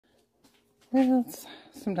Well, it's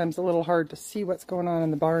sometimes a little hard to see what's going on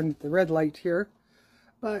in the barn with the red light here,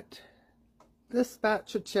 but this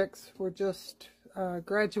batch of chicks were just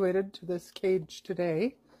graduated to this cage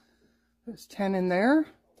today. There's 10 in there.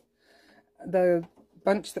 The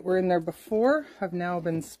bunch that were in there before have now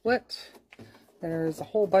been split. There's a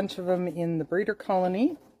whole bunch of them in the breeder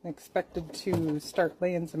colony, expected to start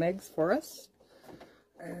laying some eggs for us.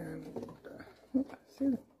 And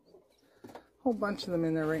see, a whole bunch of them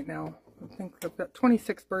in there right now. I think I've got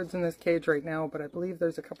 26 birds in this cage right now, but I believe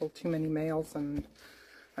there's a couple too many males, and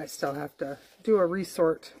I still have to do a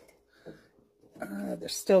resort. They're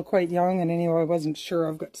still quite young, and anyway, I wasn't sure.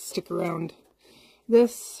 I've got to stick around.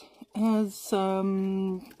 This has,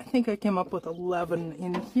 I think I came up with 11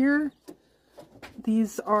 in here.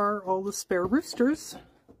 These are all the spare roosters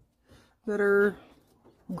that are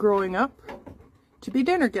growing up to be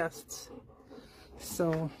dinner guests.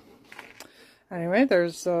 So anyway,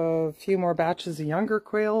 there's a few more batches of younger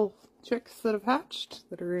quail chicks that have hatched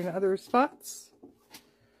that are in other spots.